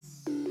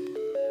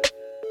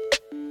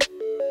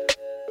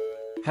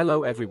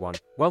Hello everyone,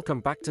 welcome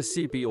back to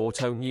CB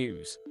Auto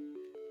News.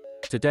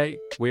 Today,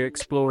 we're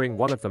exploring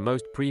one of the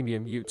most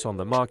premium utes on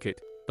the market,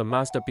 the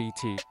Mazda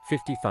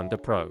BT-50 Thunder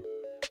Pro.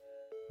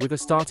 With a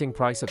starting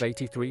price of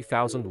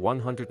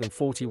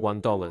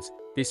 $83,141,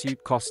 this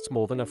ute costs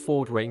more than a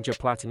Ford Ranger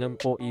Platinum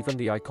or even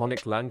the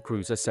iconic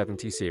LandCruiser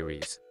 70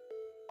 series.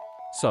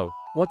 So,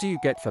 what do you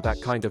get for that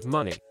kind of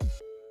money?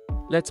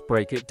 Let's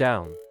break it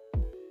down.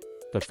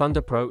 The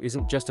Thunder Pro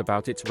isn't just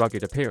about its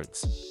rugged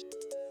appearance.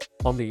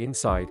 On the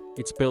inside,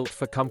 it's built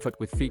for comfort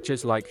with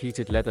features like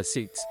heated leather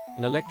seats,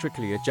 an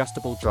electrically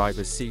adjustable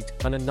driver's seat,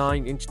 and a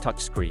 9-inch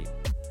touchscreen.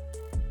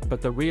 But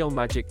the real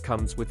magic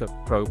comes with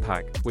a Pro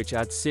Pack, which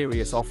adds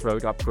serious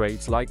off-road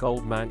upgrades like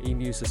Old Man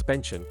Emu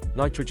suspension,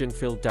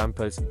 nitrogen-filled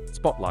dampers,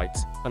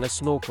 spotlights, and a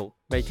snorkel,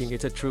 making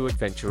it a true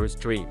adventurer's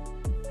dream.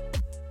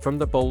 From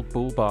the bold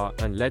bullbar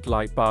and LED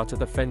light bar to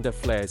the fender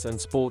flares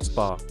and sports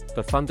bar,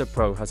 the Thunder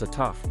Pro has a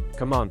tough,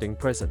 commanding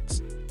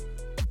presence.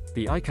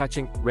 The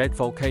eye-catching Red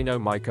Volcano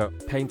Mica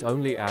paint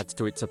only adds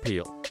to its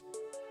appeal.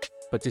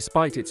 But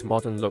despite its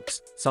modern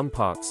looks, some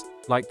parts,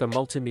 like the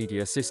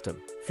multimedia system,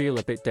 feel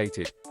a bit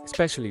dated,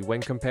 especially when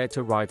compared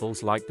to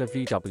rivals like the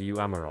VW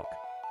Amarok.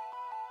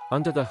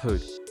 Under the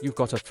hood, you've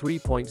got a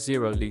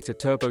 3.0-liter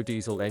turbo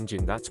diesel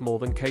engine that's more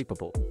than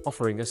capable,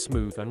 offering a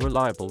smooth and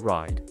reliable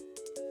ride.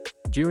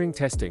 During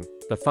testing,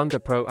 the Thunder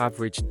Pro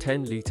averaged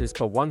 10 liters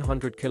per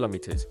 100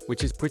 kilometers,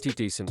 which is pretty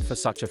decent for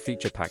such a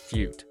feature-packed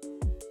ute.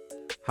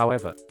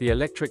 However, the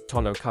electric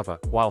tonneau cover,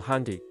 while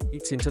handy,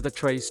 eats into the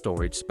tray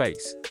storage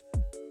space.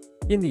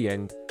 In the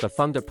end, the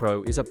Thunder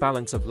Pro is a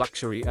balance of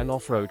luxury and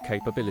off-road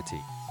capability.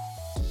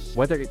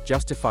 Whether it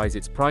justifies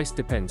its price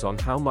depends on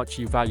how much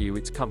you value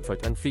its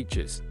comfort and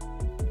features.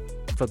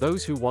 For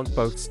those who want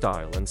both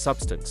style and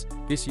substance,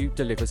 this ute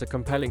delivers a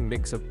compelling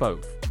mix of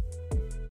both.